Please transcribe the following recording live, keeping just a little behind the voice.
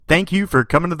thank you for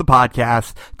coming to the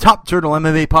podcast. Top Turtle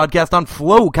MMA podcast on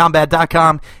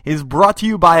FlowCombat.com is brought to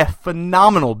you by a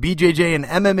phenomenal BJJ and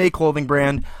MMA clothing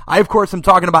brand. I, of course, am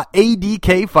talking about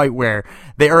ADK Fightwear.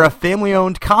 They are a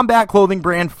family-owned combat clothing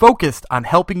brand focused on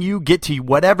helping you get to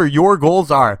whatever your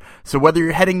goals are. So whether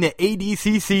you're heading to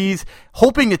ADCCs,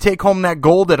 hoping to take home that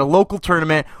gold at a local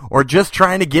tournament, or just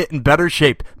trying to get in better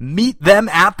shape, meet them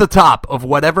at the top of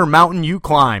whatever mountain you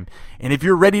climb. And if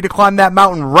you're ready to climb that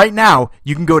mountain right now,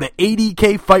 you can go to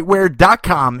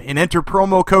adkfightwear.com and enter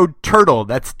promo code TURTLE,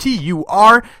 that's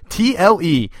TURTLE,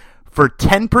 for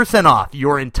 10% off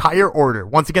your entire order.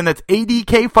 Once again, that's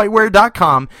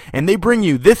adkfightwear.com, and they bring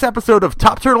you this episode of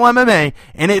Top Turtle MMA,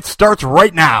 and it starts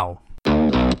right now.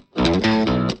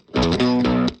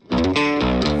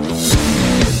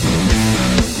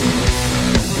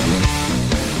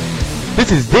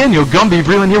 This is Daniel Gumby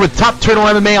Vreeland here with Top Turtle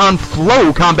MMA on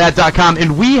FlowCombat.com,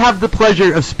 and we have the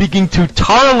pleasure of speaking to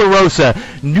Tara LaRosa,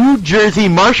 New Jersey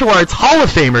Martial Arts Hall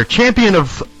of Famer, champion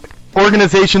of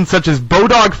organizations such as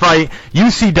Bodog Fight,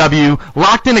 UCW,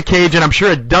 Locked in a Cage, and I'm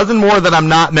sure a dozen more that I'm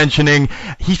not mentioning.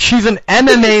 She's an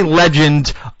MMA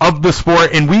legend of the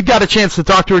sport, and we've got a chance to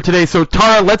talk to her today. So,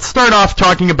 Tara, let's start off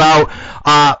talking about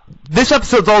this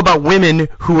episode's all about women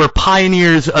who were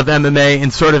pioneers of MMA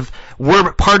and sort of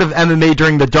were part of MMA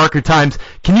during the darker times.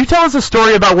 Can you tell us a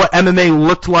story about what MMA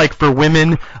looked like for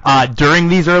women during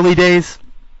these early days?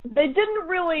 They didn't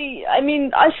really,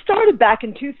 I started back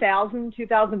in 2000,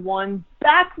 2001,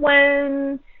 back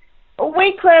when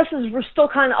weight classes were still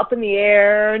kind of up in the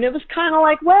air, and it was kind of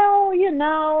like, well,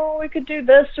 we could do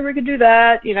this or we could do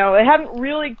that. It hadn't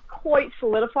really quite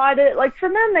solidified it. Like, for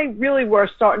men, they really were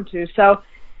starting to. So,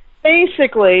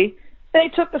 basically, they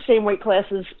took the same weight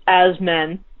classes as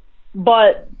men,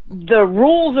 but the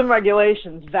rules and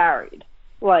regulations varied,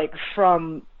 like,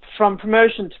 from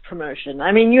promotion to promotion.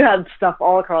 You had stuff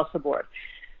all across the board.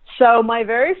 So my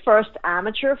very first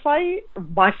amateur fight,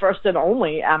 my first and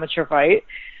only amateur fight,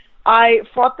 I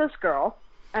fought this girl,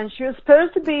 and she was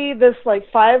supposed to be this,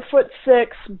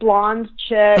 5'6" blonde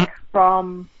chick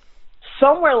from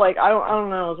somewhere, I don't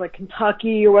know, it was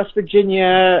Kentucky or West Virginia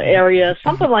area,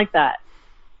 something like that.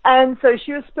 And so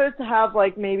she was supposed to have,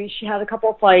 maybe she had a couple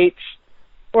of fights,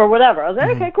 or whatever. I was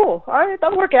like, okay, cool. All right,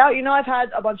 that'll work out. I've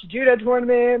had a bunch of judo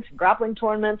tournaments, grappling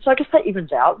tournaments, so I guess that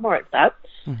evens out. I'm all right with that.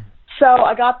 So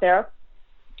I got there,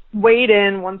 weighed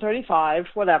in, 135,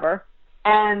 whatever,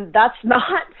 and that's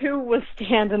not who was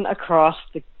standing across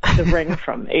the ring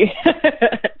from me.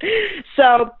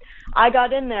 So I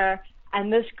got in there,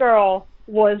 and this girl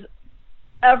was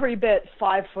every bit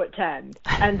 5'10"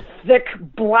 and thick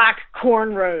black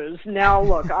cornrows. Now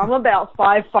look, I'm about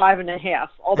 5'5.5",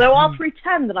 although I'll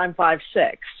pretend that I'm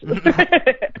 5'6".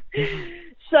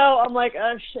 So I'm like,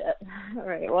 oh shit. All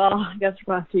right, well, I guess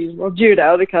we're going to have to use more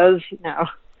judo because,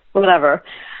 whatever.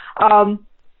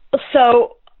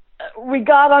 So we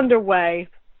got underway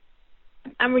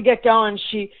and we get going.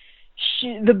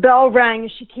 The bell rang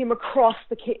and she came across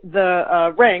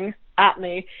the ring at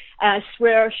me, and I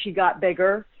swear she got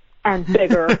bigger and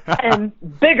bigger and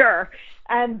bigger,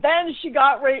 and then she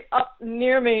got right up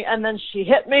near me, and then she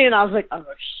hit me, and I was like, oh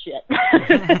shit.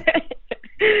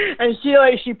 And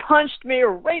she punched me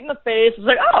right in the face. I was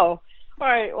like, oh, all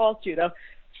right, well, it's judo.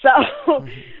 So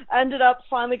I ended up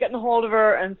finally getting a hold of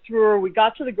her and threw her. We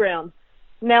got to the ground.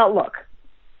 Now look,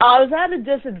 I was at a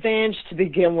disadvantage to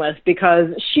begin with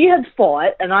because she had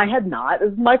fought and I had not. It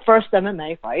was my first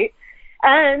MMA fight.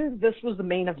 And this was the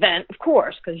main event, of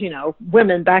course, because,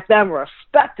 women back then were a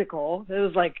spectacle. It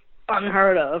was,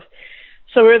 unheard of.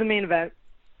 So we were the main event.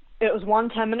 It was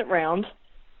 1 10-minute round.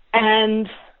 And...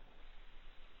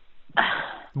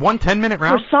 1 10-minute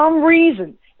round? For some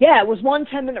reason... Yeah, it was 1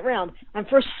 10-minute round. And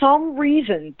for some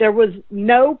reason, there was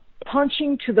no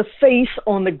punching to the face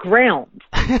on the ground.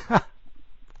 Of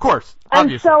course,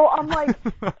 obviously. And so I'm like,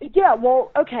 yeah, well,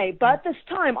 okay, but at this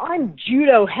time, I'm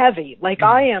judo heavy.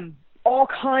 I am all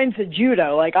kinds of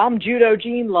judo. I'm Judo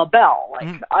Jean LaBelle.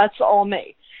 That's all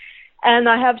me. And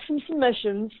I have some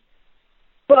submissions,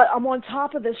 but I'm on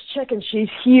top of this chick, and she's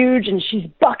huge, and she's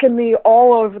bucking me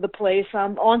all over the place.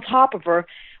 I'm on top of her,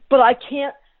 but I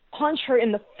can't punch her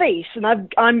in the face,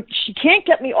 and she can't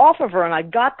get me off of her, and I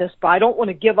got this, but I don't want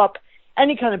to give up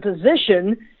any kind of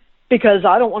position because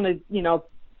I don't want to,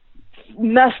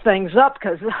 mess things up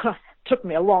because it took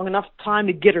me a long enough time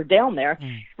to get her down there.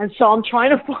 And so I'm trying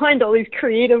to find all these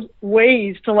creative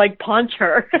ways to punch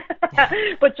her,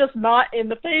 but just not in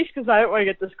the face because I don't want to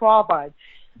get disqualified.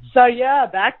 So yeah,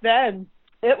 back then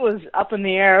it was up in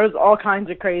the air. It was all kinds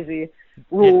of crazy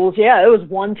rules. Yeah, it was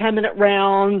 1 10-minute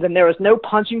round and there was no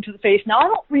punching to the face. Now I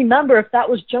don't remember if that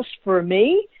was just for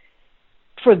me,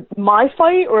 for my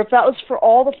fight or if that was for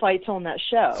all the fights on that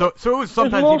show. So it was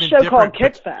sometimes There's a little even show different.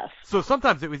 called Kickfest. So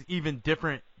sometimes it was even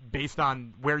different based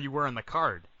on where you were on the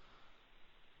card.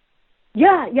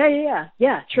 Yeah,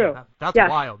 true. Yeah, that's yeah.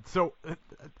 wild. So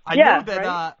I Yeah, know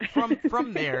that right?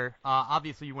 from there,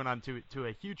 obviously you went on to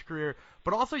a huge career,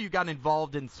 but also you got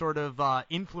involved in sort of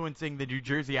influencing the New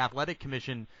Jersey Athletic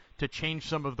Commission to change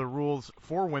some of the rules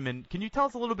for women. Can you tell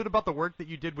us a little bit about the work that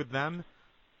you did with them?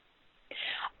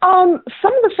 Some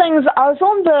of the things I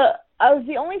was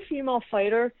the only female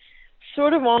fighter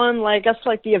sort of on like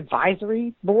the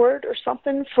advisory board or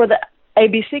something for the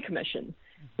ABC Commission,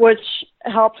 which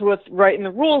helped with writing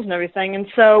the rules and everything. And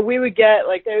so we would get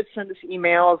they would send us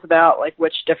emails about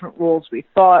which different rules we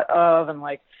thought of and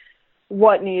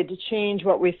what needed to change,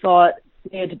 what we thought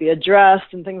needed to be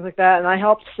addressed and things like that. And I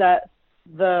helped set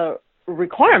the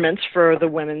requirements for the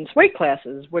women's weight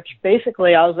classes, which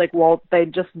basically I was like, well, they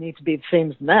just need to be the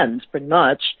same as men's pretty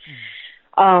much.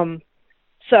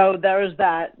 So there was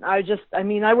that.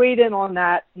 I weighed in on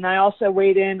that, and I also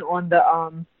weighed in on the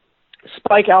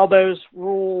spike elbows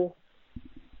rule,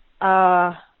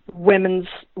 women's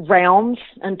rounds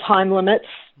and time limits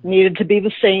needed to be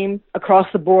the same across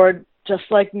the board, just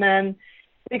like men.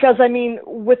 Because,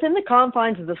 within the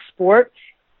confines of the sport,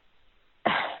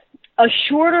 a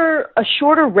shorter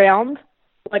round,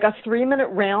 like a 3-minute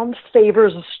round,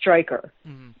 favors a striker.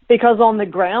 Mm-hmm. Because on the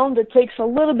ground, it takes a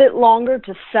little bit longer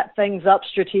to set things up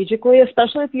strategically,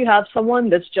 especially if you have someone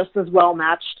that's just as well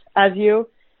matched as you.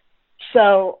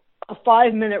 So a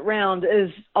 5-minute round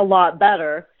is a lot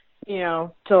better,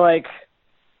 to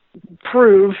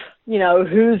prove,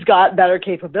 who's got better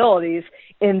capabilities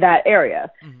in that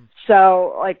area. Mm-hmm.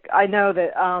 So I know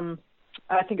that,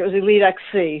 I think it was Elite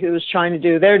XC who was trying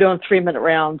to they're doing 3-minute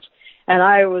rounds, and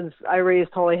I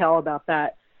raised holy hell about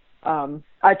that.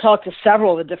 I talked to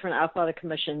several of the different athletic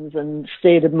commissions and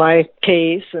stated my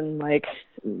case and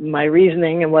my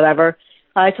reasoning and whatever.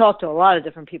 I talked to a lot of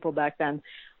different people back then.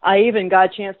 I even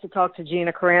got a chance to talk to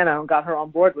Gina Carano and got her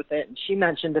on board with it, and she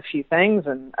mentioned a few things,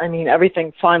 and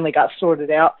everything finally got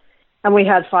sorted out. And we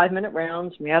had 5-minute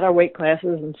rounds, we had our weight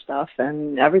classes and stuff,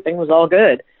 and everything was all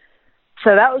good.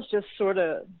 So that was just sort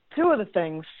of two of the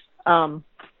things.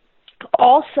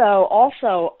 Also,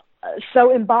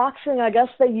 so in boxing, I guess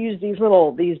they use these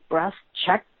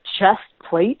chest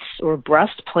plates or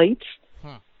breast plates,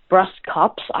 breast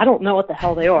cups. I don't know what the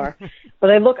hell they are, but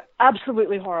they look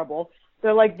absolutely horrible.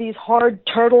 They're like these hard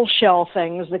turtle shell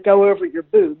things that go over your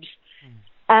boobs.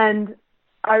 And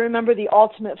I remember the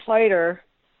Ultimate Fighter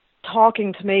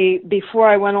talking to me before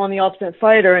I went on the Ultimate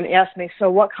Fighter and asked me, so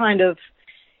what kind of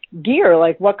gear,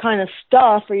 what kind of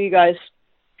stuff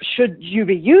should you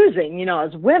be using,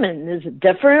 as women? Is it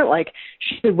different?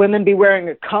 Should women be wearing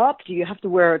a cup? Do you have to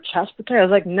wear a chest protector? I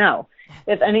was like, no.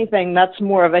 If anything, that's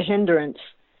more of a hindrance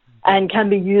and can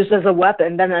be used as a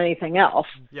weapon than anything else.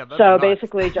 Yeah, so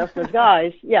basically, just as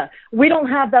guys, we don't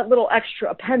have that little extra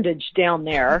appendage down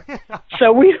there,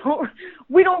 so we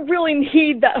don't really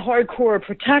need that hardcore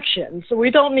protection. So we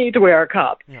don't need to wear a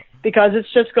cup because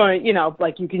it's just going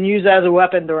to, you can use it as a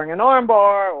weapon during an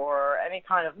armbar or any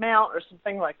kind of mount or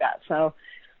something like that. So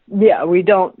we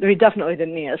definitely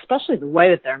didn't need it, especially the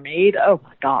way that they're made. Oh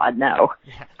my God, no,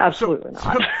 absolutely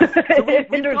not. It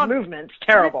hinders movement. It's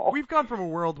terrible. We've gone from a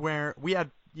world where we had,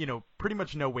 pretty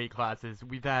much no weight classes.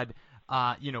 We've had,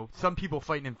 some people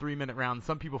fighting in 3-minute rounds,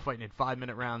 some people fighting in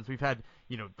 5-minute rounds. We've had,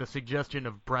 the suggestion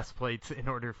of breastplates in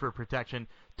order for protection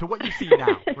to what you see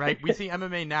now, right? We see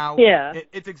MMA now. Yeah.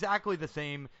 It's exactly the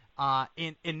same.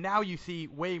 And now you see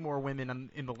way more women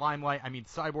in the limelight.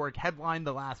 Cyborg headlined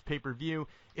the last pay-per-view.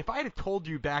 If I had told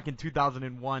you back in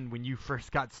 2001 when you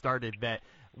first got started that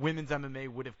women's MMA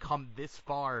would have come this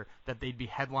far, that they'd be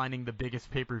headlining the biggest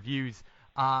pay-per-views,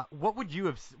 what would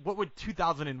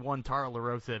 2001 Tara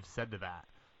LaRosa have said to that?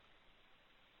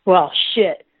 Well,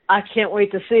 shit. I can't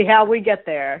wait to see how we get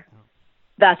there.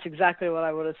 That's exactly what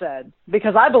I would have said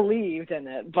because I believed in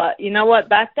it. But you know what?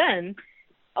 Back then,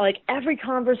 every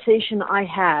conversation I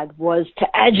had was to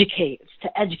educate.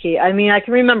 I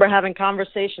can remember having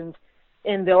conversations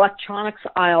in the electronics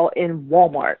aisle in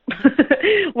Walmart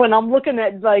when I'm looking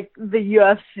at the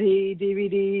UFC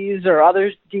DVDs or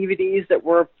other DVDs that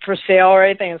were for sale or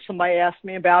anything, and somebody asked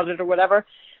me about it or whatever.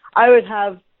 I would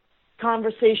have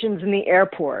conversations in the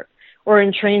airport or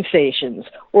in train stations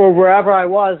or wherever I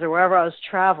was or wherever I was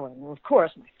traveling. And of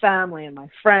course, my family and my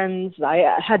friends.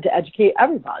 I had to educate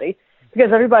everybody.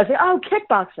 Because everybody's like, oh,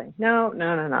 kickboxing. No,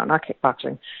 not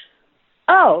kickboxing.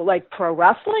 Oh, like pro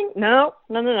wrestling? No,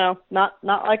 not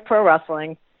like pro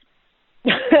wrestling.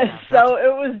 So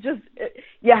it was just,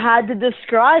 you had to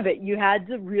describe it. You had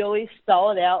to really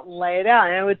spell it out and lay it out.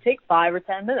 And it would take 5 or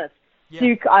 10 minutes. Yeah.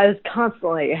 So I was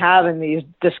constantly having these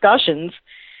discussions.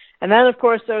 And then, of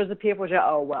course, there was the people who say,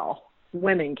 oh, well,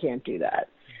 women can't do that.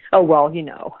 Oh, well,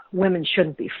 women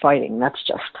shouldn't be fighting.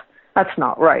 That's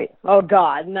not right. Oh,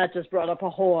 God. And that just brought up a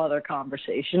whole other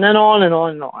conversation and on and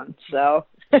on and on. So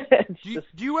do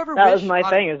you ever that wish, was my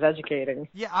thing, is educating.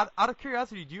 Yeah, out of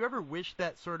curiosity, do you ever wish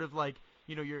that sort of like,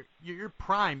 your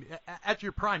prime, at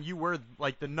your prime, you were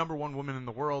like the number one woman in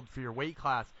the world for your weight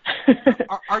class.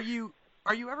 Are you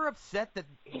ever upset that,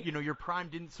 your prime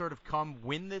didn't sort of come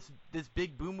when this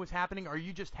big boom was happening? Are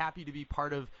you just happy to be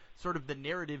part of sort of the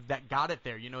narrative that got it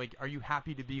there? Like, are you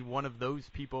happy to be one of those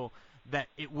people that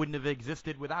it wouldn't have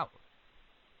existed without?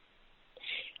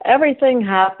 Everything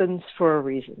happens for a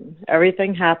reason.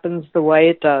 Everything happens the way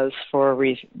it does for a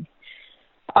reason.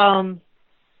 I'm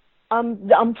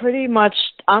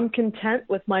content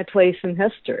with my place in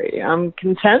history. I'm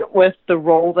content with the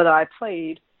role that I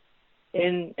played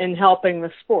in helping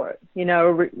the sport,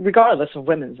 regardless of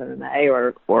women's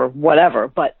MMA or whatever,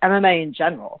 but MMA in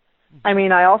general. I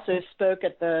mean, I also spoke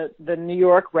at the New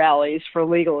York rallies for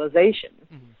legalization,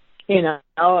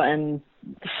 and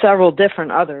several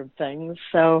different other things.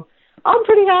 So I'm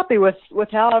pretty happy with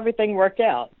how everything worked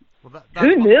out. Well,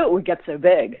 Who knew it would get so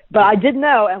big? But I did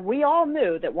know, and we all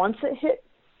knew that once it hit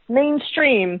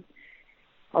mainstream,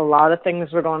 a lot of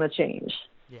things were going to change.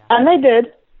 Yeah. And they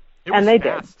did. And they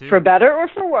did, too. For better or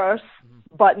for worse.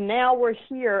 Mm-hmm. But now we're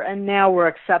here, and now we're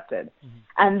accepted. Mm-hmm.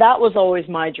 And that was always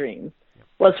my dream,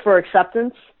 was for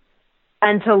acceptance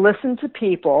and to listen to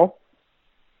people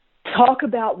talk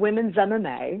about women's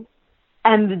MMA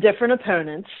and the different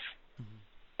opponents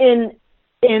in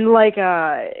like in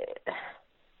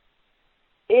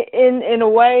a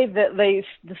way that the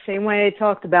same way they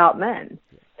talked about men.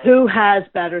 Who has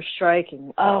better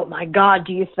striking? Oh my God,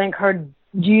 do you think her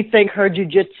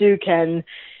jiu-jitsu can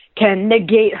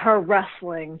negate her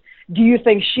wrestling? Do you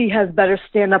think she has better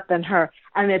stand up than her?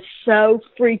 And it's so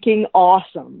freaking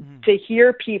awesome to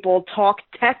hear people talk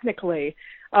technically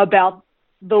about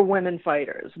the women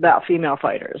fighters, about female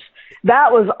fighters.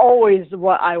 That was always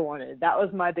what I wanted. That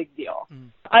was my big deal.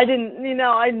 I didn't,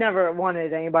 I never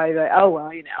wanted anybody to be like, oh,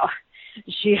 well,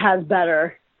 she has a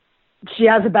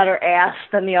better ass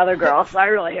than the other girl, so I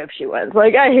really hope she wins.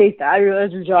 Like, I hate that.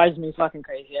 It drives me fucking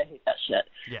crazy. I hate that shit.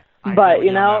 Yeah. But,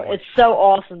 it's so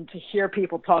awesome to hear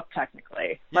people talk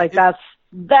technically. Yeah, like, that's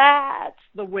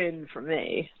the win for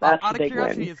me. That's the big win. Out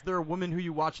of curiosity, is there a woman who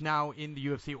you watch now in the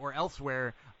UFC or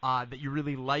elsewhere that you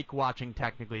really like watching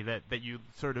technically, that you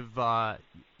sort of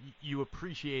you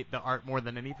appreciate the art more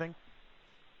than anything?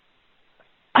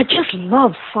 I just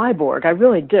love Cyborg. I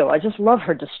really do. I just love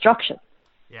her destruction.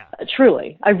 Yeah.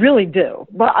 Truly. I really do.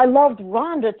 But I loved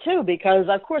Ronda, too, because,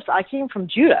 of course, I came from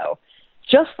judo,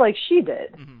 just like she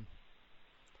did. Mm-hmm.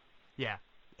 Yeah.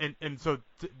 And so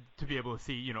to be able to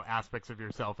see, aspects of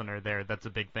yourself in her there, that's a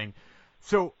big thing.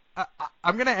 So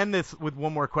I'm going to end this with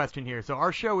one more question here. So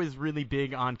our show is really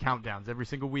big on countdowns. Every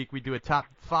single week we do a top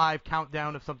 5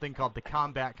 countdown of something called the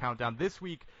Combat Countdown. This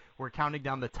week we're counting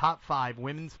down the top 5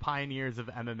 women's pioneers of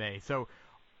MMA. So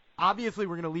obviously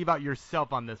we're going to leave out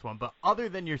yourself on this one, but other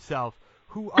than yourself,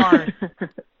 who are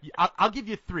I'll give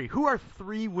you 3. Who are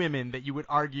 3 women that you would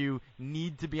argue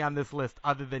need to be on this list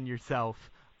other than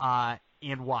yourself,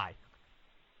 and why?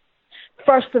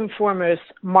 First and foremost,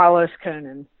 Marlos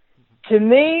Conan. To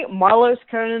me, Marlos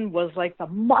Conan was like the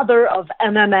mother of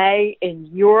MMA in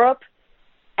Europe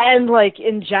and like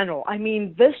in general. I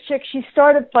mean, this chick, she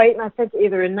started fighting, I think,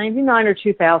 either in 99 or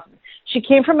 2000. She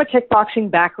came from a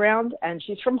kickboxing background, and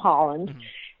she's from Holland. Mm-hmm.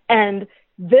 And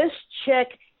this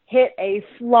chick hit a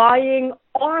flying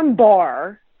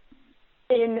armbar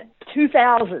in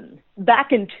 2000,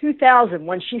 back in 2000,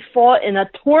 when she fought in a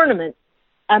tournament,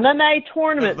 MMA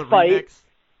tournament fight. Remix.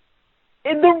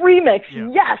 In the remix, yeah.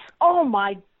 Yes. Oh,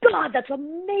 my God, that's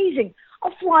amazing. A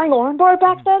flying armbar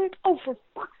back then? Oh, for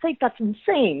fuck's sake, that's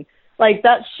insane. Like,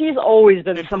 that, she's always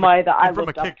been somebody that I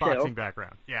looked up to. From a kickboxing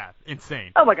background. Yeah,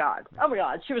 insane. Oh, my God.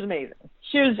 She was amazing.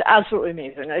 She was absolutely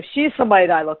amazing. Like, she's somebody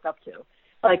that I looked up to,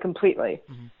 like, completely.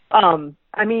 Mm-hmm.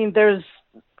 I mean, there's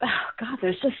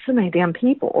just so many damn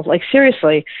people. Like,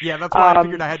 seriously. Yeah, that's why I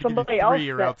figured I had to give you 3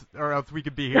 or else we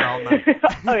could be here all night.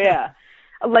 Oh, yeah.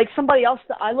 Like, somebody else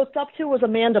that I looked up to was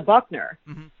Amanda Buckner.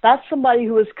 Mm-hmm. That's somebody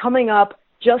who was coming up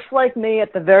just like me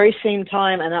at the very same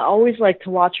time, and I always liked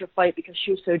to watch her fight because she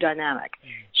was so dynamic. Mm-hmm.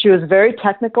 She was very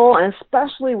technical, and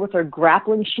especially with her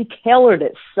grappling, she tailored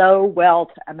it so well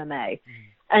to MMA. Mm-hmm.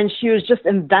 And she was just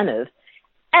inventive.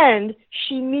 And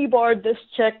she knee-barred this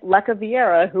chick, Leca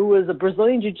Vieira, who was a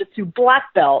Brazilian Jiu-Jitsu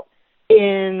black belt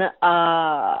in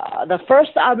the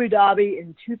first Abu Dhabi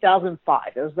in 2005.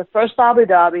 It was the first Abu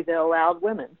Dhabi that allowed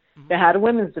women. They had a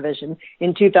women's division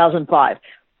in 2005.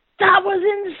 That was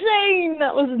insane.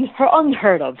 That was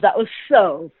unheard of. That was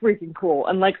so freaking cool.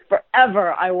 And like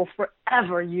forever, I will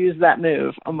forever use that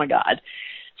move. Oh my God.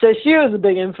 So she was a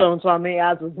big influence on me,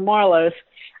 as was Marlos.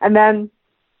 And then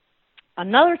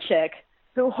another chick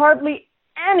who hardly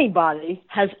anybody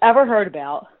has ever heard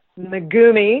about,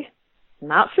 Megumi,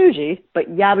 not Fuji, but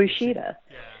Yabushita.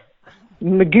 Yeah.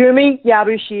 Megumi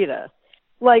Yabushita.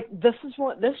 Like, this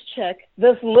chick,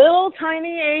 this little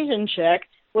tiny Asian chick,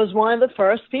 was one of the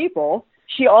first people.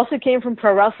 She also came from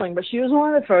pro wrestling, but she was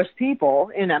one of the first people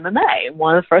in MMA,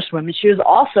 one of the first women. She was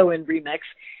also in Remix.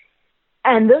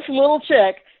 And this little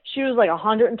chick, she was like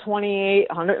 128,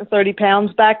 130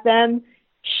 pounds back then.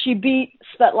 She beat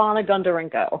Svetlana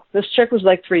Gundarenko. This chick was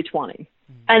like 320.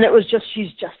 And it was just,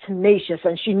 she's just tenacious,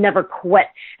 and she never quit.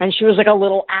 And she was like a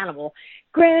little animal.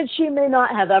 Granted, she may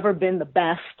not have ever been the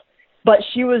best, but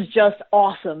she was just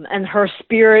awesome, and her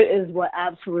spirit is what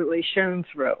absolutely shone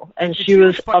through, and she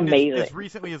was amazing. As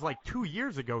recently as like 2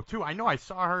 years ago, too. I know I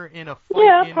saw her in a fight.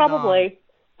 Yeah, probably.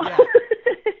 Yeah.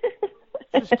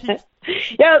 Just keeps...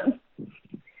 Yep.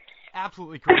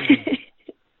 Absolutely crazy.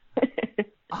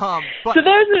 But... So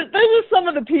there's just some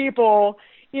of the people,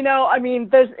 you know, I mean,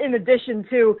 there's in addition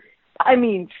to, I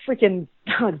mean, freaking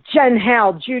Jen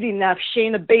Howell, Judy Neff,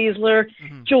 Shayna Baszler,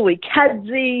 Julie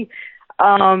Kedzie,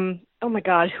 oh my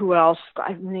God, who else?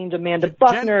 I named Amanda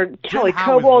Buckner. Kelly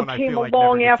Cobalt came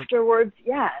along afterwards.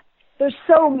 Yeah, there's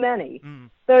so many.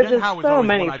 There's just so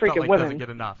many freaking women. Doesn't get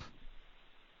enough.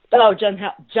 Oh,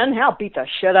 Jen Howell beat the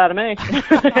shit out of me.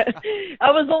 It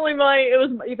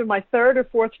was either my third or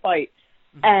fourth fight,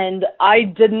 and I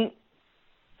didn't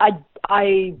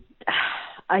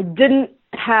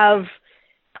have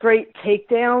great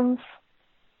takedowns.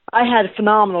 I had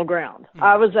phenomenal ground.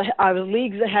 I was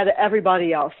leagues ahead of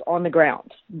everybody else on the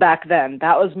ground back then.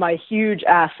 That was my huge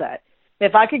asset.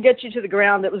 If I could get you to the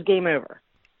ground, it was game over.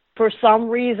 For some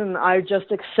reason, I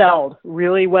just excelled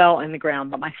really well in the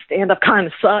ground, but my stand-up kind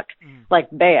of sucked, like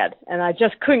bad, and I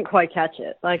just couldn't quite catch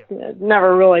it. Like it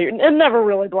never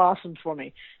really blossomed for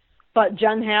me. But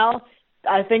Jen Howell,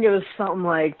 I think it was something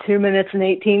like 2 minutes and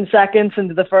 18 seconds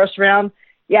into the first round.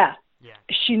 Yeah.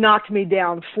 She knocked me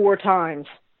down 4 times.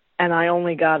 And I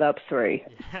only got up 3.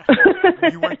 Yeah.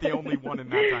 You weren't the only one in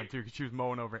that time, too, because she was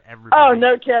mowing over everybody. Oh,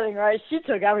 no kidding, right? She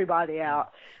took everybody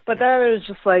out. But then it was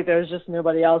just like there was just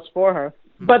nobody else for her.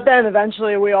 But then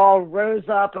eventually we all rose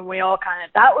up, and we all kind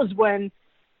of – that was when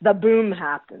the boom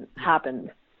happened.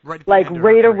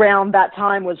 Right around that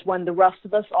time was when the rest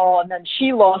of us all – and then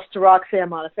she lost to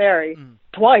Roxanne Modafferi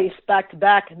twice,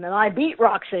 back-to-back, and then I beat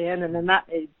Roxanne, and then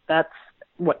that's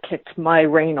what kicked my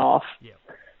reign off. Yeah.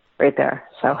 Right there.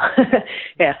 So,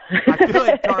 yeah. I feel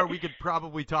like, Tara, we could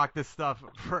probably talk this stuff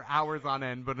for hours on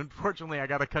end, but unfortunately I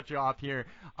got to cut you off here.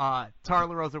 Tara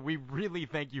LaRosa, we really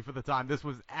thank you for the time. This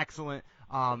was excellent.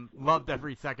 Loved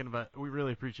every second of it. We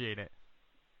really appreciate it.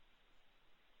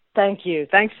 Thank you.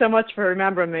 Thanks so much for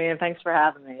remembering me, and thanks for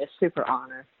having me. It's a super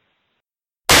honor.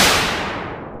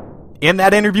 And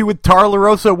that interview with Tara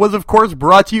LaRosa was, of course,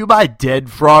 brought to you by Dead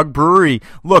Frog Brewery.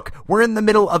 Look, we're in the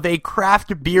middle of a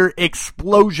craft beer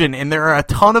explosion, and there are a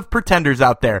ton of pretenders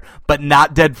out there, but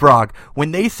not Dead Frog.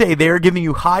 When they say they are giving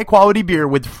you high-quality beer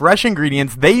with fresh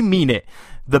ingredients, they mean it.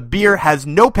 The beer has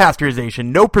no pasteurization,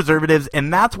 no preservatives,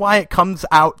 and that's why it comes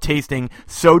out tasting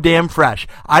so damn fresh.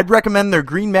 I'd recommend their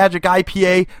Green Magic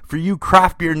IPA for you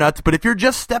craft beer nuts, but if you're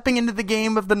just stepping into the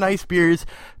game of the nice beers,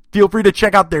 feel free to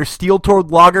check out their Steel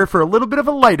Toed Lager for a little bit of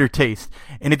a lighter taste.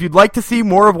 And if you'd like to see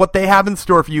more of what they have in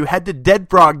store for you, head to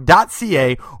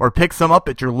deadfrog.ca or pick some up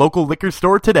at your local liquor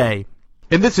store today.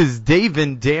 And this is Dave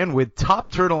and Dan with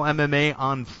Top Turtle MMA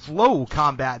on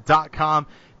FlowCombat.com.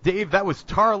 Dave, that was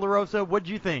Tara LaRosa. What'd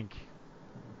you think?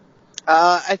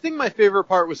 I think my favorite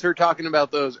part was her talking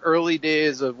about those early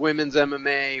days of women's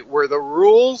MMA where the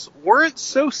rules weren't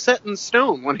so set in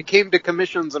stone when it came to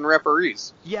commissions and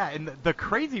referees. Yeah, and the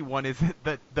crazy one is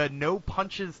that the no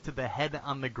punches to the head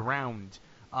on the ground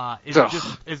is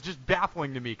just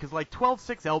baffling to me. Because, like,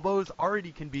 12-6 elbows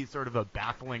already can be sort of a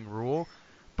baffling rule,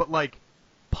 but, like,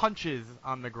 punches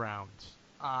on the ground,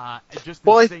 just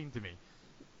insane to me.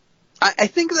 I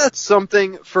think that's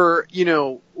something for,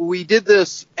 we did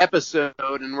this episode,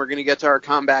 and we're going to get to our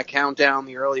Combat Countdown,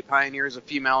 the early pioneers of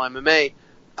female MMA,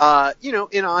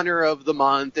 in honor of the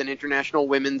month and International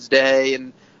Women's Day.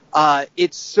 And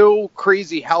it's so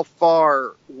crazy how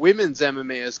far women's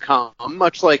MMA has come,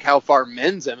 much like how far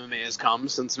men's MMA has come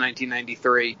since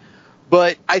 1993.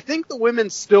 But I think the women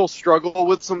still struggle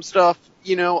with some stuff.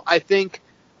 I think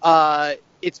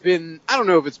it's been, I don't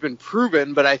know if it's been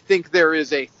proven, but I think there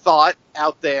is a thought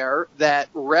out there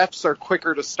that refs are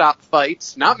quicker to stop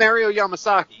fights. Not Mario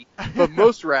Yamasaki, but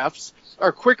most refs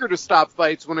are quicker to stop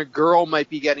fights when a girl might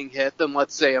be getting hit than,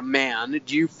 let's say, a man.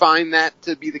 Do you find that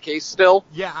to be the case still?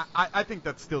 Yeah, I think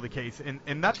that's still the case.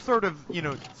 And that's sort of,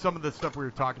 some of the stuff we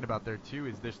were talking about there, too,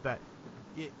 is just that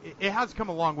it has come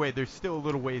a long way. There's still a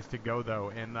little ways to go,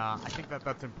 though, and I think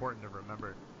that's important to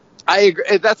remember. I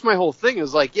agree. That's my whole thing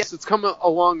is like, yes, it's come a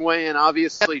long way, and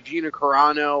obviously Gina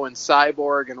Carano and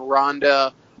Cyborg and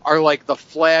Ronda are like the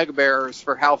flag bearers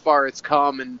for how far it's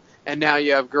come, and now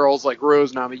you have girls like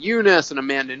Rose Namajunas and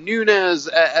Amanda Nunes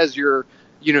as your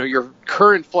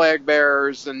current flag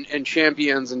bearers and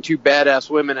champions, and two badass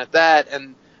women at that,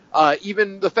 and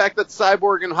even the fact that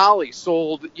Cyborg and Holly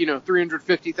sold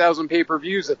 350,000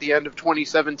 pay-per-views at the end of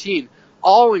 2017,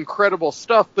 all incredible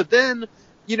stuff. But then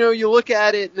you look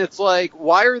at it and it's like,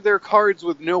 why are there cards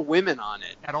with no women on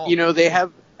it? At all. They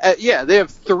have, they have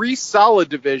 3 solid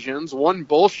divisions, 1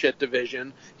 bullshit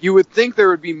division. You would think there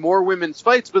would be more women's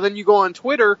fights, but then you go on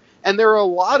Twitter and there are a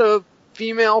lot of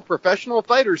female professional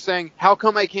fighters saying, how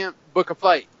come I can't book a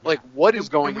fight? Like, what is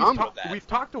going on with that? We've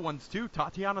talked to ones too.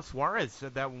 Tatiana Suarez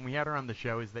said that when we had her on the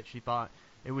show, is that she thought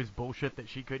it was bullshit that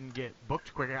she couldn't get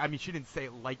booked quicker. I mean, she didn't say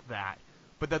it like that,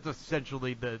 but that's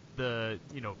essentially the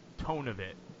tone of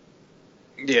it.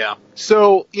 Yeah.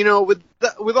 So,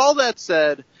 with all that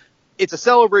said, it's a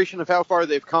celebration of how far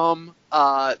they've come.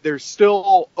 There's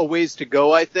still a ways to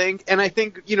go, I think. And I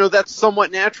think, that's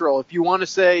somewhat natural. If you want to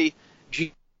say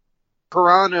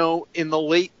Carano in the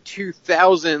late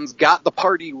 2000s got the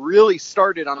party really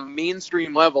started on a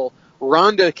mainstream level,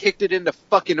 Ronda kicked it into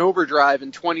fucking overdrive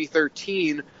in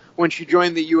 2013 when she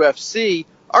joined the UFC.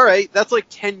 All right, that's like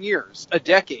 10 years, a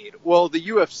decade. Well, the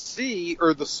UFC,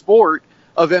 or the sport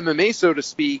of MMA, so to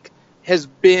speak, has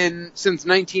been since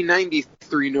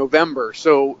 1993 November.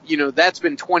 So, that's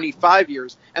been 25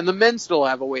 years, and the men still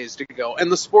have a ways to go, and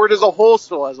the sport as a whole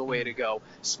still has a way to go.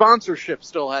 Sponsorship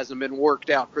still hasn't been worked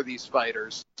out for these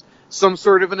fighters. Some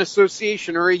sort of an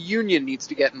association or a union needs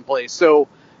to get in place. So,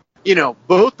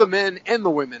 both the men and the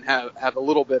women have a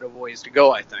little bit of ways to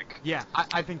go, I think. Yeah,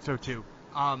 I think so too.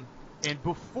 And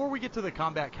before we get to the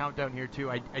combat countdown here, too,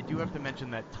 I do have to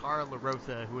mention that Tara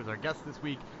LaRosa, who was our guest this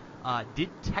week, did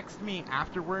text me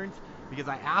afterwards because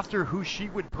I asked her who she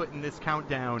would put in this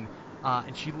countdown,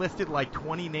 and she listed like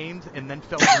 20 names and then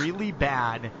felt really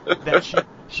bad that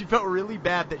she felt really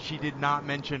bad that she did not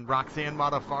mention Roxanne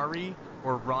Modafferi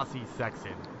or Rossi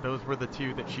Sexton. Those were the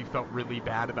two that she felt really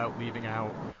bad about leaving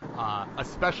out,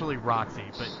 especially Roxy.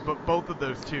 But both of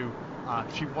those two,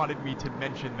 she wanted me to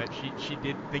mention that she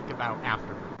did think about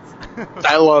afterwards.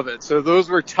 I love it. So those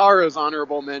were Tara's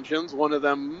honorable mentions. One of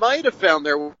them might have found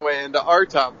their way into our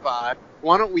top 5.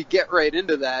 Why don't we get right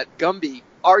into that? Gumby,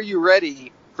 are you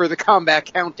ready for the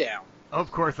combat countdown?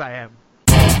 Of course I am.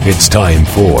 It's time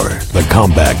for the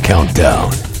combat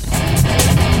countdown.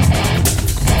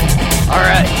 All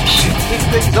right, kick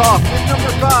things off with number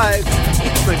 5.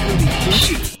 It's Megumi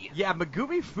Fujii. Yeah,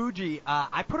 Megumi Fujii.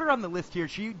 I put her on the list here.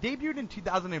 She debuted in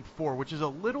 2004, which is a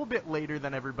little bit later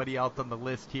than everybody else on the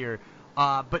list here.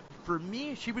 But for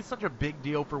me, she was such a big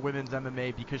deal for women's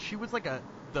MMA because she was like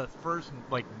the first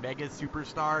like mega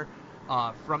superstar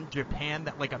from Japan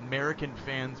that like American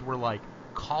fans were like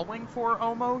calling for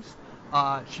almost.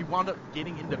 She wound up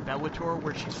getting into Bellator,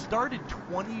 where she started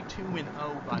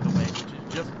 22-0, by the way, which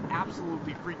is just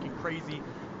absolutely freaking crazy.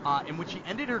 And when she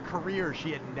ended her career,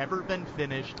 she had never been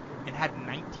finished and had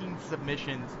 19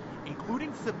 submissions,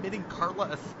 including submitting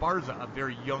Carla Esparza, a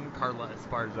very young Carla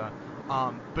Esparza.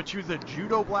 But she was a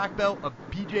judo black belt, a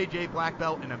BJJ black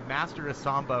belt, and a master of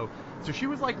Sambo. So she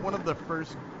was like one of the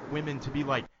first women to be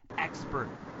like expert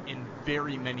in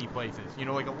very many places.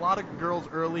 Like a lot of girls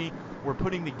early were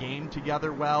putting the game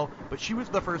together well, but she was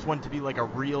the first one to be like a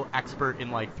real expert in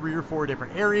like 3 or 4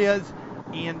 different areas,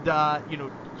 and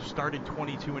started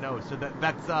 22-0. So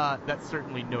that's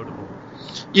certainly notable.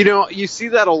 You see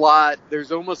that a lot.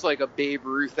 There's almost like a Babe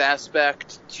Ruth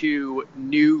aspect to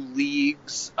new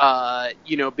leagues.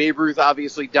 Babe Ruth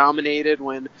obviously dominated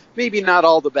when maybe not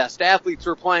all the best athletes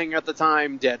were playing at the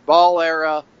time, dead ball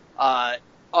era.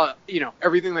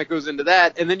 Everything that goes into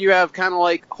that. And then you have kind of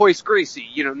like Royce Gracie.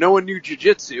 No one knew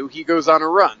jiu-jitsu. He goes on a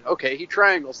run. Okay, he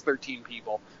triangles 13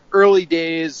 people. Early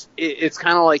days, it's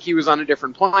kind of like he was on a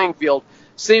different playing field.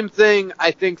 Same thing,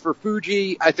 I think, for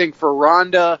Fuji. I think for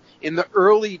Ronda, in the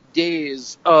early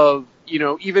days of,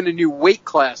 even a new weight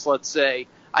class, let's say,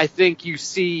 I think you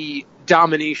see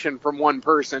domination from one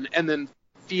person, and then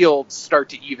fields start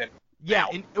to even. Yeah,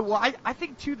 and, I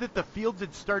think, too, that the fields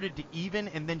had started to even,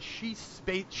 and then she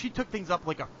took things up,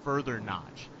 like, a further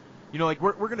notch. We're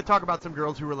going to talk about some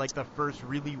girls who were, like, the first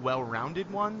really well-rounded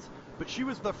ones, but she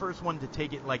was the first one to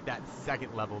take it, like, that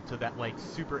second level to that, like,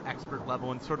 super expert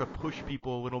level and sort of push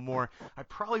people a little more. I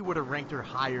probably would have ranked her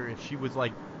higher if she was,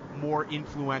 like, more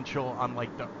influential on,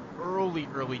 like, the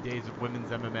early days of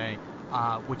women's MMA,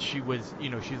 which she was,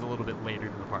 she's a little bit later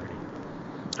to the party.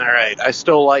 All right, I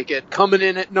still like it. Coming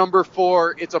in at number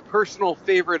 4, it's a personal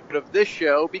favorite of this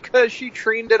show because she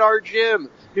trained at our gym,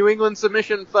 New England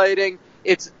Submission Fighting.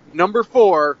 It's number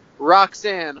 4,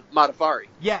 Roxanne Modafferi.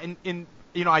 Yeah, and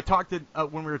I talked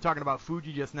when we were talking about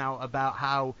Fuji just now about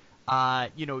how,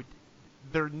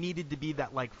 there needed to be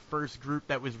that, like, first group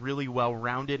that was really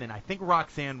well-rounded, and I think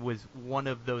Roxanne was one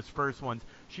of those first ones.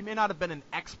 She may not have been an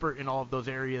expert in all of those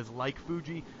areas like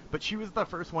Fuji, but she was the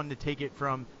first one to take it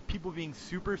from people being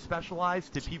super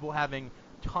specialized to people having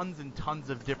tons and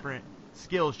tons of different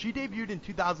skills. She debuted in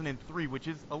 2003, which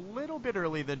is a little bit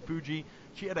early than Fuji.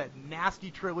 She had a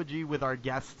nasty trilogy with our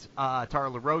guest, Tara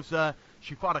La Rosa.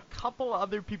 She fought a couple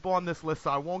other people on this list, so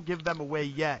I won't give them away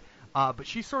yet. But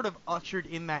she sort of ushered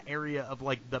in that area of,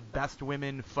 like, the best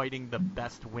women fighting the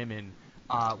best women,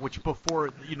 which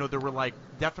before, there were, like,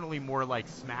 definitely more, like,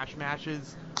 smash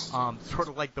matches, sort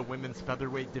of like the women's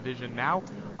featherweight division now.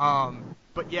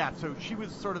 But, yeah, so she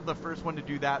was sort of the first one to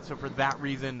do that, so for that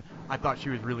reason, I thought she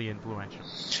was really influential.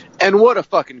 And what a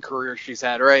fucking career she's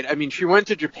had, right? I mean, she went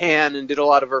to Japan and did a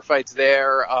lot of her fights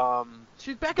there.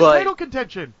 She's back in title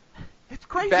contention. It's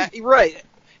crazy. Right.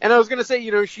 And I was going to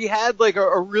say, she had, like,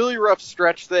 a really rough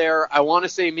stretch there. I want to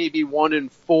say maybe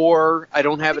 1-4. I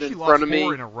don't have it in front of me.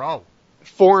 4 in a row.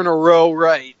 4 in a row,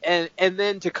 right. And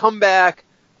then to come back,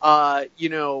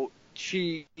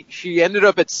 she ended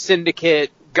up at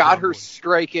Syndicate, got her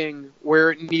striking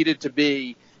where it needed to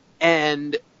be.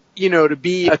 And, to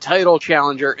be a title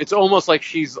challenger, it's almost like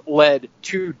she's led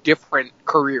 2 different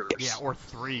careers. Yeah, or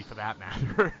 3 for that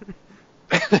matter.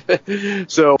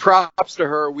 So props to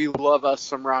her. We love us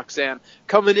some Roxanne.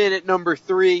 Coming in at number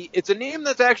 3, it's a name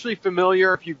that's actually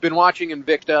familiar if you've been watching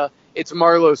Invicta. It's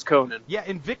Marloes Coenen. Yeah,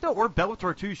 Invicta or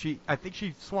Bellator too. I think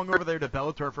she swung over there to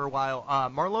Bellator for a while.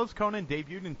 Marloes Coenen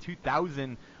debuted in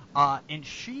 2000, and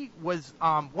she was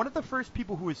one of the first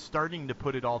people who was starting to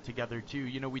put it all together too.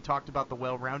 We talked about the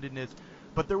well-roundedness,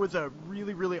 but there was a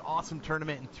really, really awesome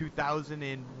tournament in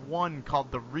 2001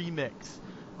 called the Remix.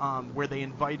 Where they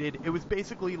invited, it was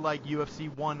basically like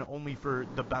UFC 1 only for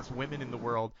the best women in the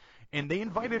world, and they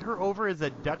invited her over as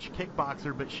a Dutch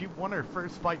kickboxer, but she won her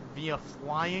first fight via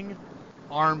flying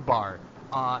armbar,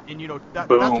 and that's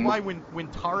why when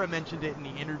Tara mentioned it in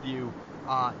the interview,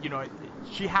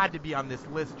 she had to be on this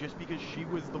list just because she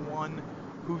was the one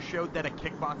who showed that a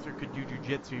kickboxer could do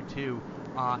jiu-jitsu too,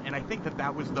 and I think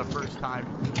that was the first time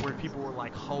where people were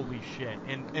like, holy shit,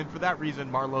 and for that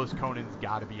reason, Marloes Coenen's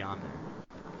got to be on there.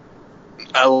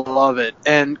 I love it.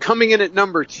 And coming in at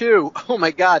number 2, oh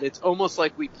my God, it's almost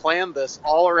like we planned this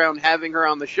all around having her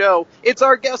on the show. It's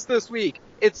our guest this week.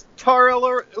 It's Tara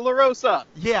La Rosa.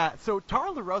 Yeah, so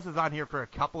Tara La Rosa's on here for a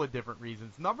couple of different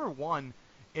reasons. Number 1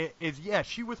 is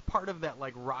she was part of that,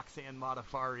 like, Roxanne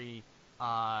Modafferi,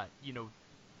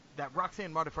 that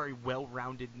Roxanne Modafferi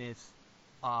well-roundedness,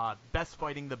 best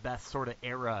fighting the best sort of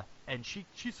era. And she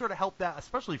sort of helped that,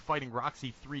 especially fighting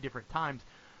Roxy 3 different times.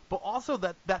 But also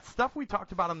that stuff we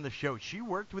talked about on the show, she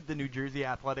worked with the New Jersey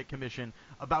Athletic Commission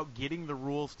about getting the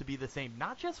rules to be the same,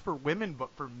 not just for women, but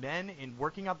for men, in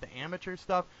working out the amateur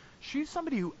stuff. She's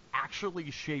somebody who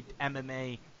actually shaped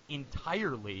MMA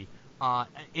entirely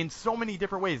in so many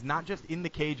different ways, not just in the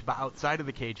cage, but outside of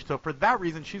the cage. So for that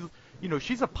reason,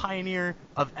 she's a pioneer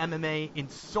of MMA in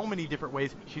so many different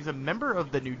ways. She's a member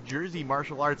of the New Jersey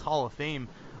Martial Arts Hall of Fame.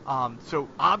 So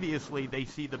obviously they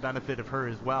see the benefit of her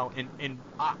as well, and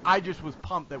I just was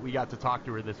pumped that we got to talk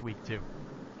to her this week too.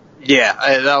 Yeah,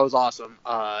 that was awesome,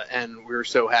 and we were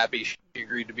so happy she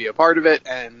agreed to be a part of it,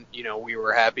 and we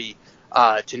were happy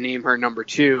to name her number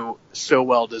 2, so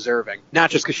well deserving.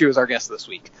 Not just because she was our guest this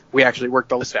week. We actually worked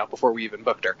the list out before we even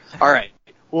booked her. All right,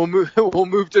 we'll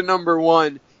move to number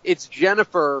 1. It's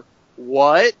Jennifer.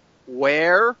 What?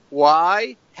 Where?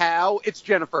 Why? How? It's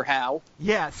Jennifer Howe.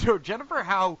 Yeah, so Jennifer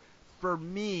Howe, for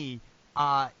me,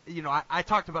 I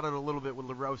talked about it a little bit with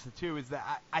La Rosa too, is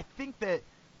that I think that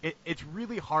it's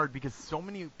really hard because so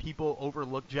many people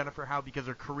overlook Jennifer Howe because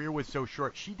her career was so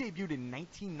short. She debuted in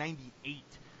 1998.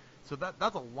 So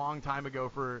that's a long time ago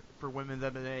for women's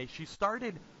MMA. She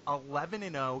started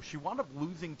 11-0. She wound up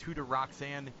losing 2 to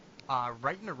Roxanne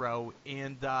right in a row,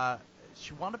 and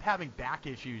she wound up having back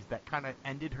issues that kind of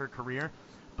ended her career.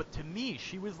 But to me,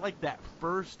 she was like that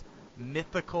first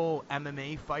mythical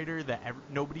MMA fighter that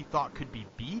nobody thought could be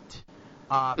beat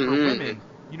for women.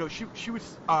 You know, she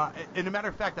was, and a matter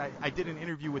of fact, I did an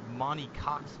interview with Monty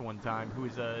Cox one time, who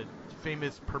is a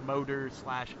famous promoter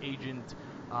 / agent.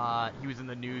 He was in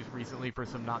the news recently for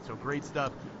some not so great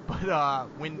stuff. But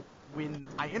when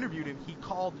I interviewed him, he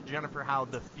called Jennifer Howe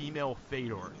the female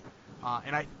Fedor.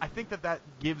 And I think that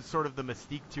gives sort of the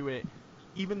mystique to it.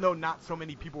 Even though not so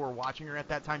many people were watching her at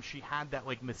that time, she had that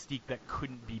like mystique that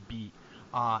couldn't be beat.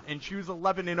 And she was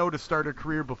 11-0 to start her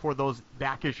career before those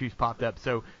back issues popped up.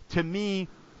 So to me,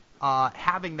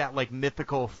 having that like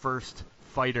mythical first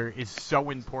fighter is so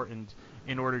important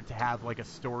in order to have like a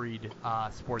storied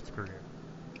sports career.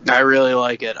 I really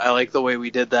like it. I like the way we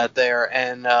did that there.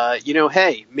 And,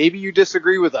 hey, maybe you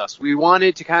disagree with us. We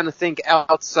wanted to kind of think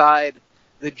outside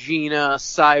the Gina,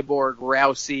 Cyborg,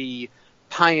 Rousey,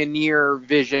 Pioneer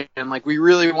vision. Like, we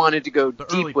really wanted to go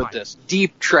deep with this.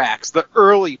 Deep tracks, the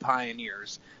early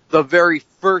pioneers, the very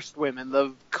first women,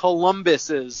 the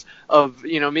Columbuses of,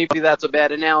 maybe that's a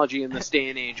bad analogy in this day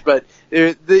and age, but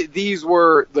these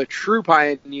were the true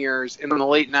pioneers in the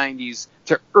late 90s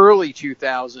to early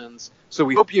 2000s. So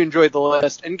we hope you enjoyed the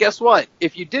list. And guess what?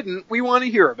 If you didn't, we want to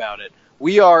hear about it.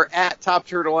 We are at Top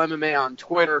Turtle MMA on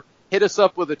Twitter. Hit us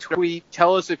up with a tweet.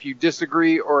 Tell us if you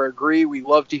disagree or agree. We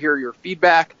love to hear your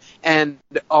feedback. And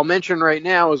I'll mention right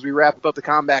now, as we wrap up the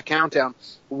Combat Countdown,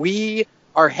 we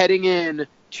are heading in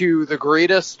to the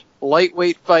greatest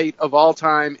lightweight fight of all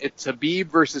time. It's Khabib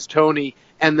versus Tony.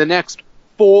 And the next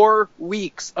 4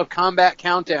 weeks of Combat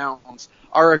Countdowns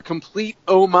are a complete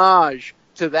homage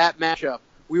to that matchup.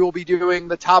 We will be doing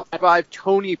the top 5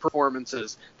 Tony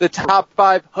performances, the top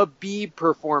 5 Khabib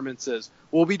performances.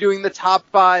 We'll be doing the top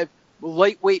 5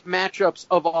 lightweight matchups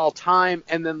of all time.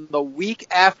 And then the week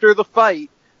after the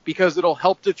fight, because it'll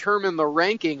help determine the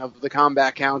ranking of the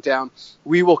Combat Countdown,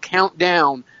 we will count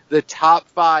down the top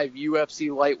 5 UFC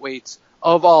lightweights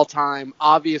of all time.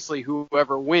 Obviously,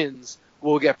 whoever wins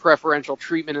will get preferential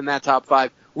treatment in that top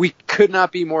 5. We could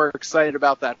not be more excited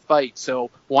about that fight,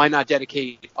 so why not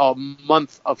dedicate a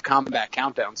month of Combat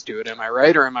Countdowns to it? Am I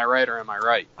right, or am I right, or am I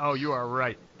right? Oh, you are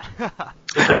right.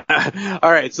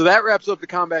 All right, so that wraps up the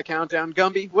Combat Countdown.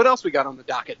 Gumby, what else we got on the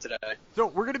docket today? So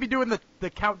we're going to be doing the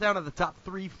countdown of the top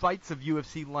 3 fights of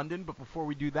UFC London, but before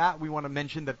we do that, we want to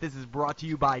mention that this is brought to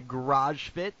you by Garage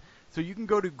Fit. So you can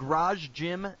go to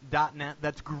garagegym.net.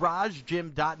 That's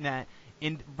garagegym.net.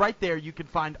 And right there, you can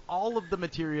find all of the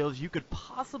materials you could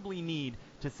possibly need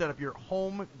to set up your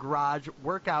home garage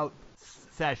workout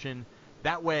session.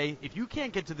 That way, if you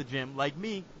can't get to the gym, like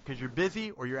me, because you're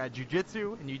busy or you're at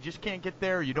jiu-jitsu and you just can't get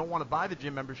there or you don't want to buy the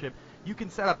gym membership, you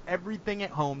can set up everything at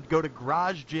home. Go to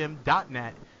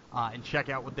garagegym.net and check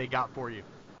out what they got for you.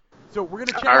 So we're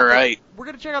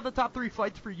gonna check out the top 3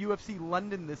 fights for UFC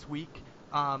London this week.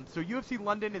 So UFC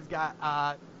London has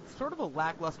got sort of a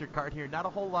lackluster card here. Not a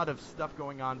whole lot of stuff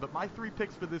going on, but my 3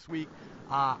 picks for this week,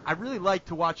 I really like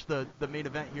to watch the main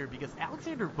event here because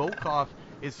Alexander Volkov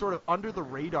is sort of under the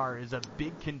radar as a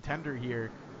big contender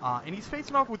here. And he's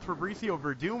facing off with Fabricio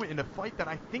Verdum in a fight that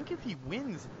I think if he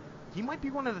wins, he might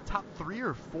be one of the top 3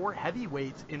 or 4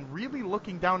 heavyweights and really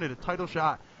looking down at a title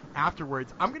shot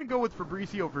afterwards. I'm going to go with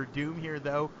Fabricio Verdum here,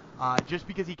 though, just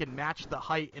because he can match the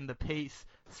height and the pace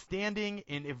standing,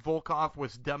 and if Volkov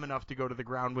was dumb enough to go to the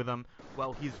ground with him,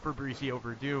 well, he's Fabricio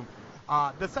Verdum.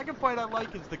 The second fight I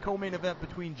like is the co-main event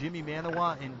between Jimmy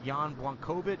Manuwa and Jan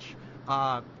Blachowicz.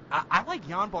 I like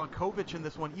Jan Blachowicz in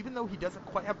this one, even though he doesn't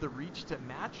quite have the reach to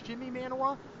match Jimmy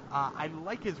Manuwa. I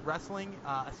like his wrestling,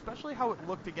 especially how it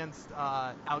looked against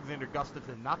Alexander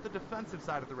Gustafsson. Not the defensive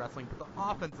side of the wrestling, but the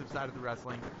offensive side of the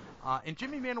wrestling. And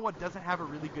Jimmy Manuwa doesn't have a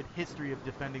really good history of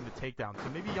defending the takedown. So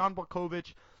maybe Jan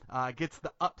Blachowicz gets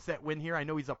the upset win here. I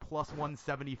know he's a plus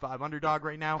 175 underdog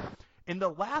right now. And the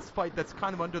last fight that's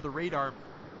kind of under the radar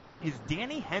is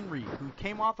Danny Henry, who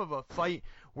came off of a fight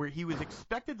where he was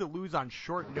expected to lose on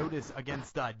short notice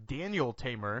against Daniel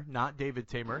Tamer, not David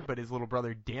Tamer, but his little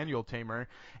brother Daniel Tamer.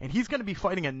 And he's going to be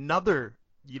fighting another,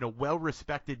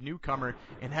 well-respected newcomer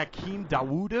in Hakeem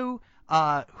Dawodu,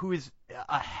 who is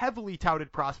a heavily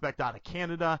touted prospect out of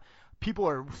Canada. People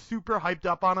are super hyped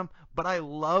up on him, but I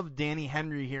love Danny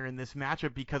Henry here in this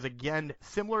matchup because, again,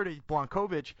 similar to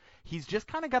Blachowicz, he's just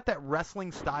kind of got that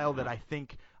wrestling style that I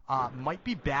think might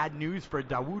be bad news for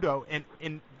Dawodu.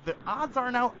 And the odds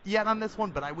aren't out yet on this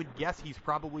one, but I would guess he's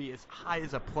probably as high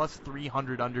as a plus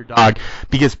 300 underdog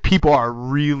because people are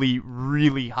really,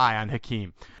 really high on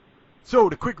Hakeem. So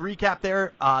to quick recap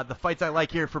there, the fights I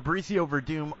like here, Fabricio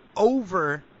Verdum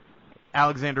over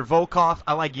Alexander Volkov.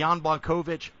 I like Jan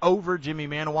Blachowicz over Jimmy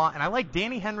Manuwa, and I like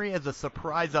Danny Henry as a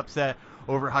surprise upset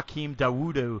over Hakeem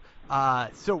Dawodu.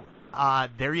 So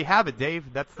there you have it,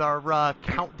 Dave. That's our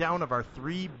countdown of our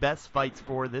 3 best fights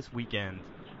for this weekend.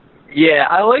 Yeah,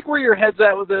 I like where your head's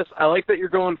at with this. I like that you're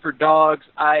going for dogs.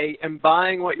 I am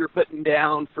buying what you're putting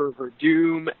down for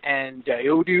Verdum and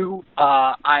Dawodu.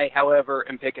 I, however,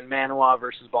 am picking Manuwa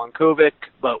versus Blachowicz,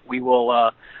 but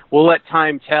we'll let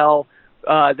time tell.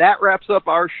 That wraps up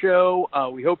our show.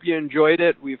 We hope you enjoyed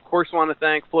it. We, of course, want to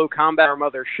thank Flow Combat, our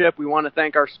mothership. We want to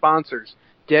thank our sponsors,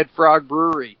 Dead Frog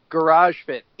Brewery, Garage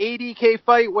Fit, ADK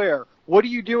Fightwear. What are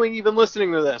you doing even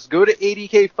listening to this? Go to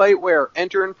ADK Fightwear,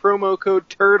 enter in promo code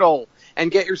TURTLE,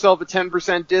 and get yourself a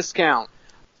 10% discount.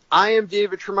 I am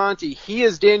David Tremonti. He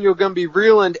is Daniel Gumby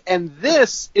Vreeland, and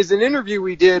this is an interview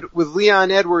we did with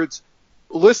Leon Edwards.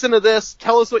 Listen to this.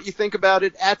 Tell us what you think about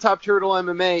it at Top Turtle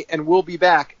MMA, and we'll be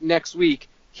back next week.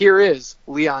 Here is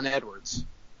Leon Edwards.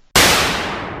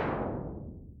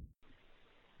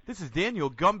 This is Daniel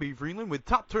Gumby Vreeland with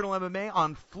Top Turtle MMA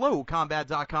on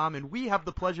FlowCombat.com, and we have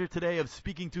the pleasure today of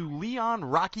speaking to Leon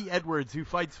Rocky Edwards, who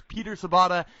fights Peter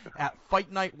Sabata at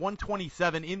Fight Night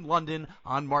 127 in London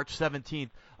on March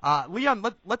 17th. Leon,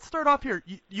 let's start off here.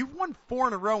 You've won 4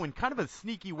 in a row in kind of a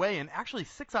sneaky way, and actually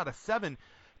 6 out of 7.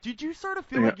 Did you sort of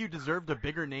feel like you deserved a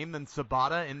bigger name than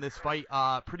Sabata in this fight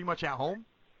pretty much at home?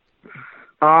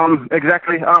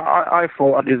 Exactly. I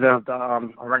thought I deserved a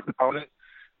ranked opponent.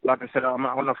 Like I said, I'm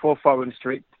on a 4-fight win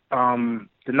streak. There's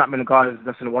not many guys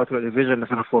that's in the welterweight division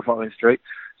that's on a 4-fight win streak.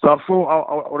 So I thought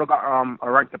I would have got a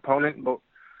ranked opponent, but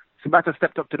Sabata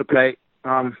stepped up to the plate.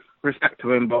 Respect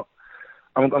to him, but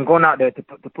I'm going out there to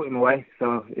put him away.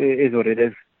 So it is what it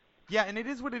is. Yeah, and it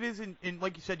is what it is. And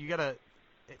like you said, you got to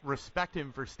respect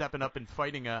him for stepping up and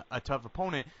fighting a tough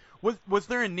opponent. Was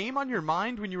there a name on your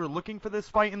mind when you were looking for this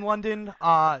fight in London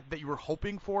that you were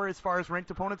hoping for as far as ranked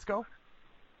opponents go?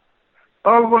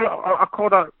 Oh, well, I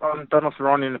called out Donald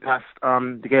Cerrone in the past.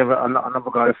 They gave another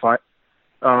guy a fight.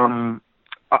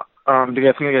 They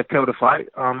gave Till the fight.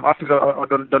 I think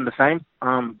I've done the same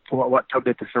for what Till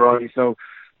did to Cerrone. So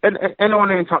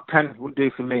anyone in the top 10 would do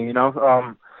for me, you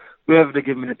know. Whoever they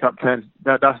give me the top 10,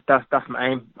 that's my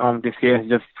aim this year,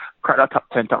 just crack that top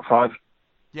 10, top 5.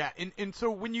 Yeah, and so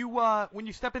when you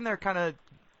step in there kind of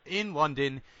in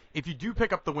London, if you do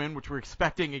pick up the win, which we're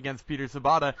expecting against Peter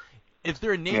Sabata, is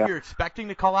there a name you're expecting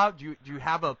to call out? Do you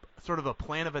have a sort of a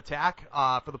plan of attack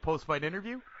for the post-fight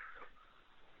interview?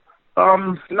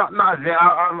 Not yet.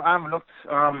 I haven't looked.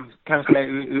 Can't say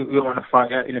we want to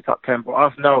fight in the top 10, but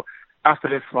I know after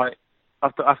this fight,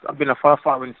 after I've been a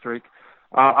 5-fight win streak,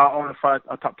 I want to fight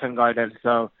a top 10 guy then.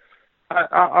 So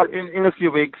in a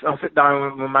few weeks, I'll sit down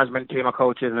with my management team, my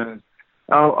coaches, and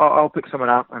I'll pick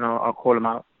someone out and I'll call them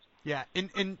out. Yeah,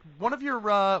 and one of your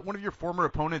former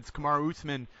opponents, Kamaru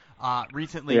Usman,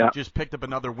 recently just picked up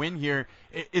another win here.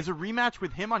 Is a rematch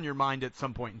with him on your mind at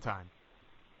some point in time?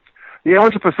 Yeah,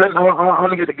 100%. I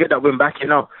want to get that win back. You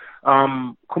know,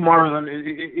 Kamaru,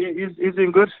 he's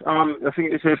doing good. I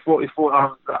think he fought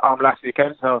last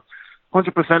weekend. So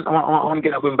 100%. I want to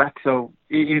get that win back. So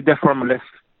he's definitely on my list.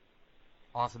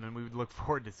 Awesome, and we would look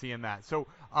forward to seeing that. So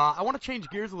I want to change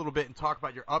gears a little bit and talk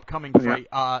about your upcoming fight.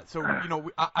 So, you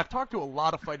know, I've talked to a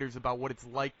lot of fighters about what it's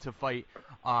like to fight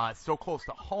so close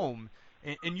to home.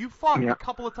 And you've fought a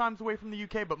couple of times away from the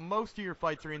UK, but most of your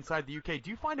fights are inside the UK.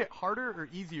 Do you find it harder or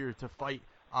easier to fight?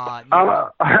 I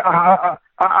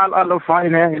love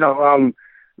fighting here. You know,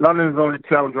 London's only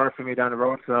 2-hour drive for me down the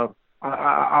road, so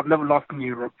I've never lost in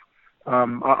Europe.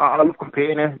 I love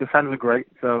competing here. The fans are great,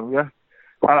 so yeah.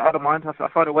 I don't mind. I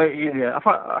find it way easier. I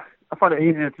find it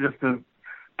easier to just to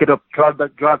get up, drive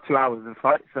 2 hours and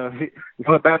fight. So it's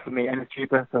not bad for me, and it's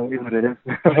cheaper. So it is what it is.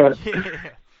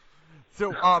 Yeah.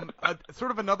 So,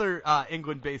 sort of another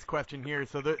England-based question here.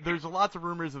 So there's lots of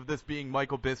rumors of this being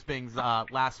Michael Bisping's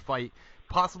last fight,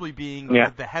 possibly being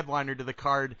the headliner to the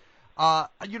card.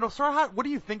 You know, sort of what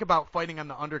do you think about fighting on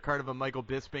the undercard of a Michael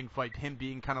Bisping fight? Him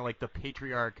being kind of like the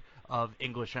patriarch of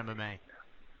English MMA.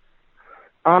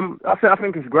 I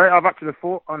think it's great. I've actually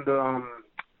fought under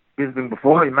Bisping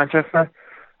before in Manchester,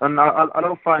 and I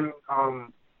don't find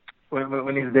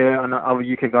when he's there and other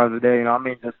UK guys are there, you know what I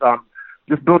mean,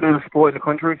 just building the sport in the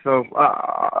country. So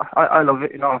I love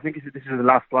it. You know, I think this is the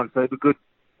last one, so it'd be good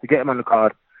to get him on the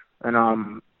card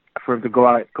and for him to go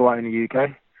out in the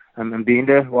UK and be in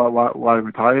there while he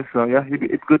retires. So yeah,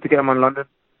 it's good to get him on London.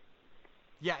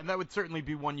 Yeah, and that would certainly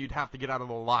be one you'd have to get out of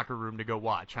the locker room to go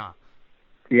watch, huh?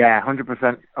 Yeah,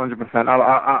 100%.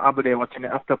 I'll be there watching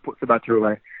it after I put the battery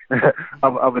away.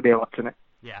 I'll be there watching it.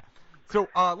 Yeah. So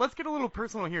let's get a little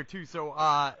personal here, too. So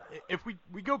if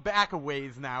we go back a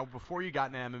ways now, before you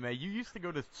got into MMA, you used to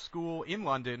go to school in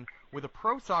London with a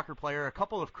pro soccer player, a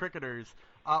couple of cricketers.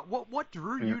 What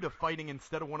drew you to fighting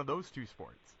instead of one of those two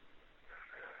sports?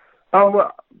 Oh,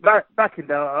 well, back in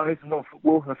there, I used to love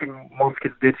football. I think most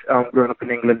kids did growing up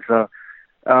in England. So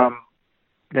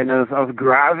then I was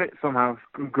good at it somehow.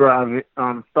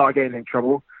 Started getting in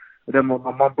trouble. But then my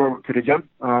mum brought me to the gym,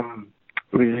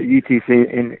 which is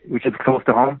UTC, which is close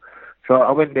to home. So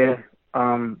I went there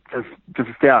just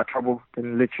to stay out of trouble.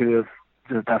 And literally,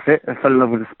 just that's it. I fell in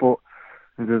love with the sport.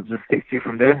 And just stick to it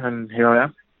from there, and here I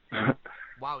am.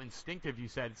 Wow, instinctive, you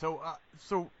said. So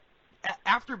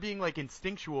after being like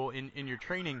instinctual in your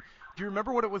training, do you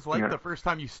remember what it was like the first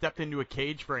time you stepped into a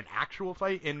cage for an actual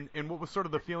fight, and what was sort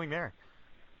of the feeling there?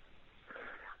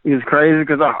 It was crazy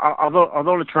because I was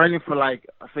only training for I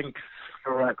think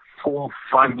 4 or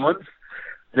 5 months.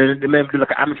 Then they made me do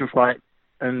like an amateur fight,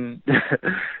 and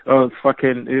I was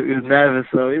it was nervous.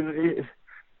 So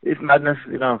it's madness,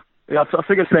 you know. I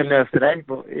think it's the same nerves today,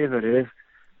 but it is what it is.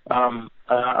 I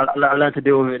learned to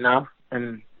deal with it now,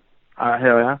 and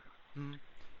here I am. Mm-hmm.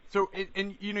 So,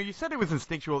 and you said it was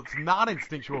instinctual. It's not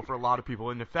instinctual for a lot of people,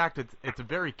 and in fact, it's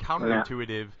very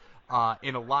counterintuitive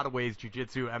in a lot of ways.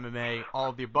 Jiu-jitsu, MMA, all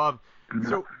of the above.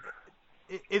 So,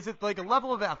 is it like a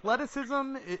level of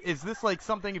athleticism? Is this like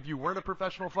something if you weren't a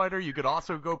professional fighter, you could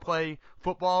also go play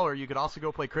football, or you could also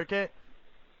go play cricket?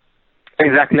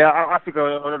 Exactly. I think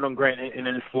I would have done great in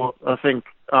any sport. I think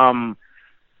I'm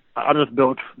just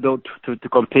built to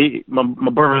compete. My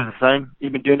brother is the same.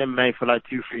 He's been doing MMA for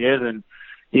 2-3 years, and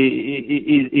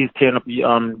he's tearing up the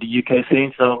UK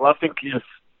scene. So I think he's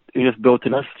just built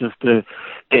in us just to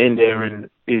get in there, and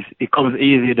it comes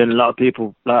easier than a lot of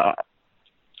people. I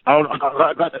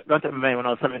got to MMA when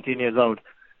I was 17 years old.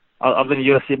 I was in the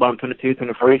UFC by 22,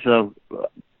 23, so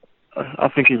I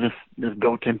think he's just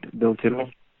built in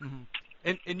me. Mm-hmm.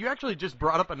 And you actually just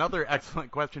brought up another excellent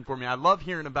question for me. I love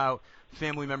hearing about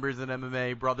family members in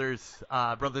MMA, brothers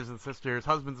and sisters,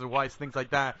 husbands and wives, things like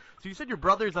that. So you said your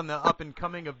brother's on the up and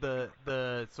coming of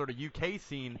the sort of UK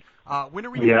scene. When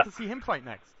are we going to get to see him fight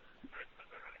next?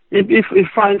 If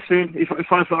fights soon. If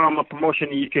fights a promotion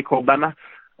in the UK called BAMMA.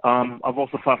 I've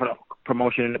also fought for that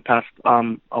promotion in the past.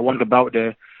 I won the bout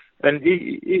there, and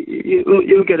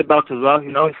he'll get a bout as well.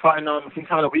 You know, he's fighting. He's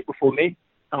fighting a week before me.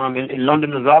 In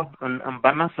London as well, and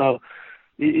BAMMA, so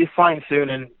he's fighting soon,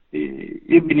 and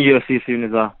he'll be in the UFC soon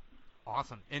as well.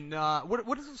 Awesome. And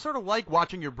what is it sort of like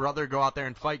watching your brother go out there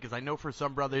and fight? Because I know for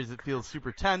some brothers it feels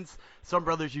super tense. Some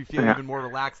brothers you feel even more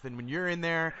relaxed than when you're in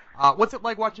there. What's it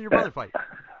like watching your brother fight?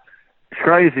 It's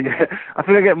crazy. I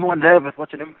think I get more nervous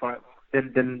watching him fight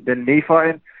than me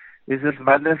fighting. It's just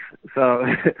madness. So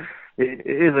it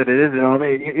is what it is. You know what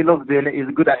I mean? He loves doing it.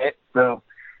 He's good at it. So.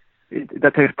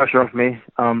 That takes pressure off me.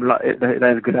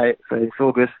 That is good at it, so it's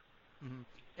all good. Mm-hmm.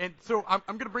 And so I'm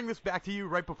going to bring this back to you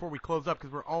right before we close up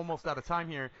because we're almost out of time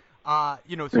here.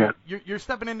 You're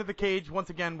stepping into the cage once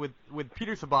again with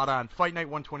Peter Sobotta on Fight Night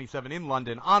 127 in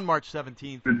London on March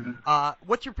 17th. Mm-hmm.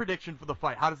 What's your prediction for the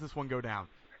fight? How does this one go down?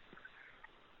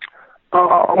 I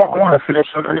want to finish.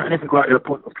 I need to go out there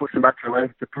and push him back away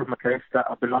to prove my case that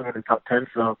I belong in the top 10.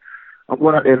 So I'm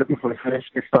going out there looking for the finish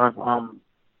this time.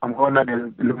 I'm going out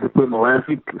there looking to put him away. I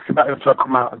think Sabat will try to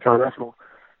come out and try to wrestle.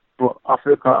 But I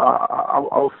think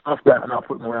I'll stuff that and I'll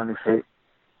put him away on his feet.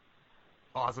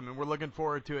 Awesome, and we're looking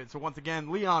forward to it. So once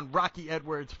again, Leon Rocky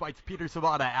Edwards fights Peter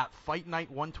Sobotta at Fight Night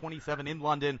 127 in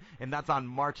London, and that's on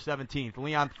March 17th.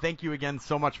 Leon, thank you again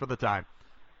so much for the time.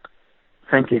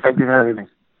 Thank you. Thank you for having me.